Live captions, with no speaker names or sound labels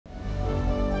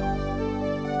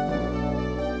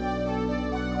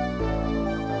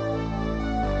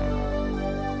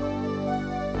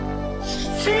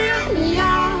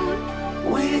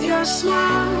your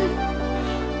smile.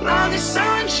 Now the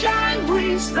sunshine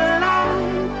brings the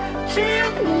light.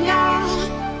 Fill me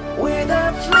out with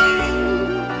a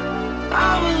flame.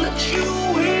 I will let you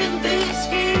in this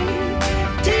game.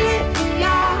 Take me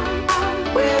out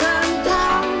when I'm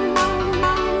down.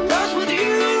 'Cause with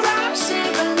you I'm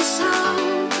safe and sound.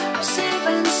 Safe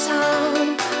and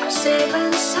sound. Safe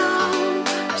and sound.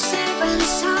 Safe and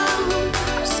sound.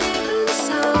 Safe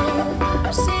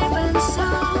and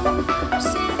sound.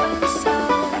 Safe and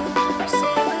sound.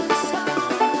 Safe and sound. Safe and sound.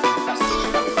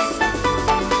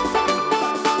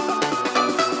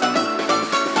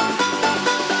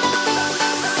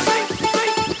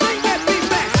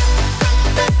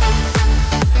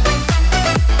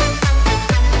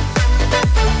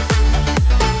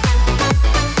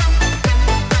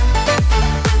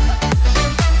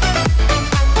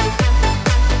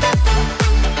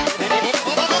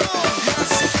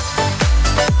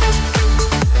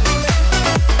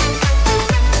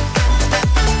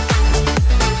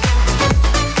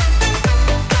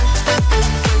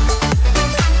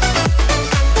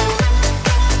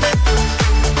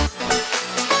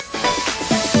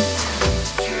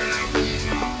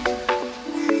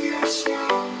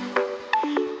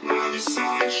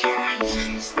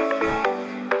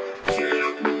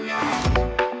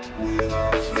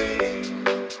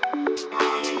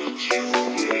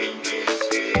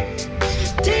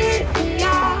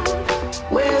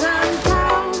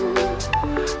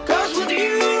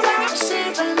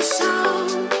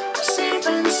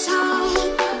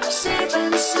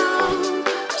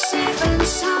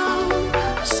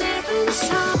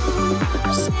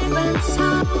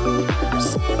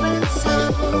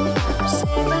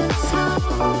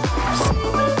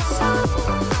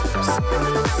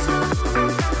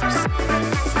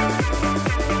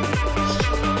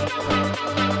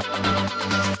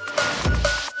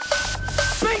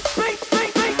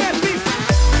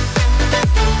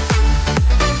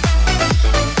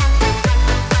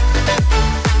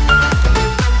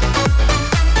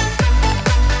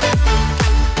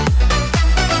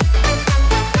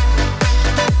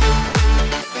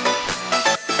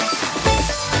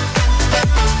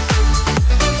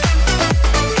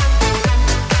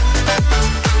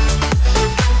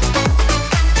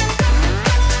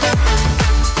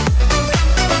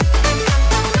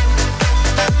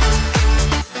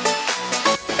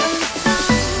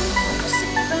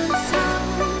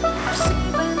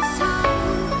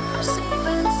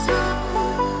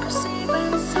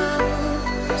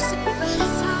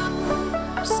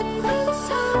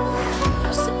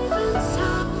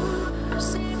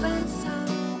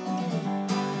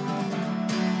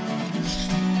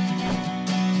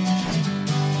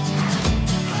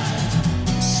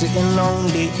 Sitting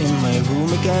lonely in my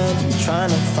room again,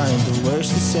 trying to find the words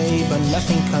to say, but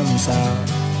nothing comes out.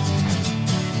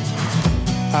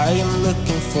 I am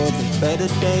looking for the better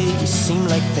days, seem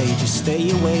like they just stay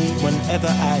away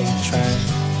whenever I try.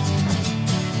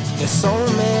 There's so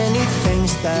many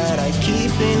things that I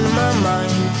keep in my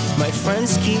mind. My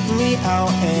friends keep me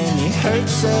out and it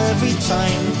hurts every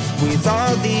time. With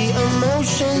all the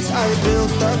emotions I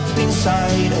built up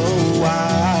inside, oh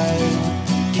why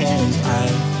can't I?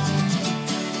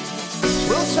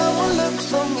 Will someone look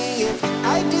for me if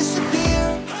I disappear?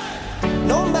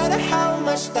 No matter how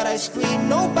much that I scream,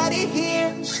 nobody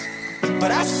hears.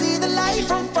 But I see the light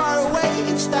from far away,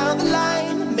 it's down the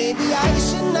line. Maybe I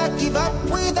should not give up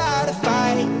without a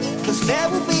fight, 'cause there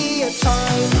will be a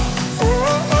time. Oh,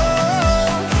 oh,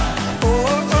 oh,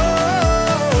 oh, oh,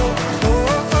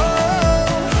 oh, oh.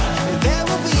 There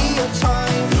will be a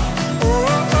time. Oh,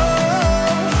 oh,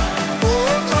 oh,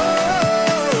 oh,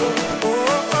 oh,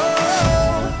 oh,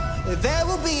 oh. There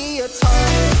will be a time.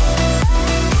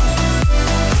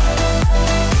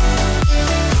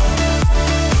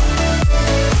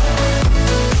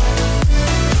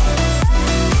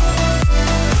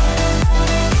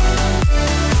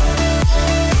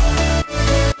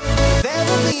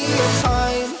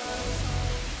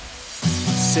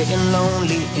 Sitting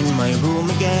lonely in my room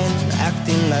again,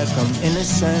 acting like I'm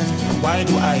innocent. Why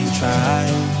do I try?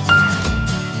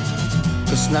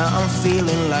 'Cause now I'm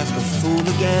feeling like a fool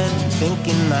again,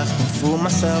 thinking I can fool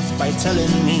myself by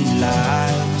telling me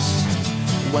lies.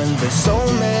 When there's so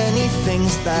many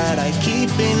things that I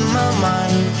keep in my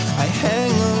mind, I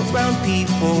hang around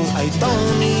people I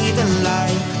don't even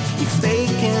like. If they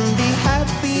can be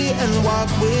happy and walk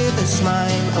with a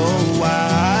smile, oh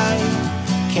why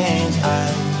can't I?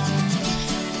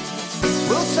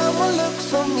 Will someone look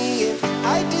for me if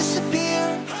I do?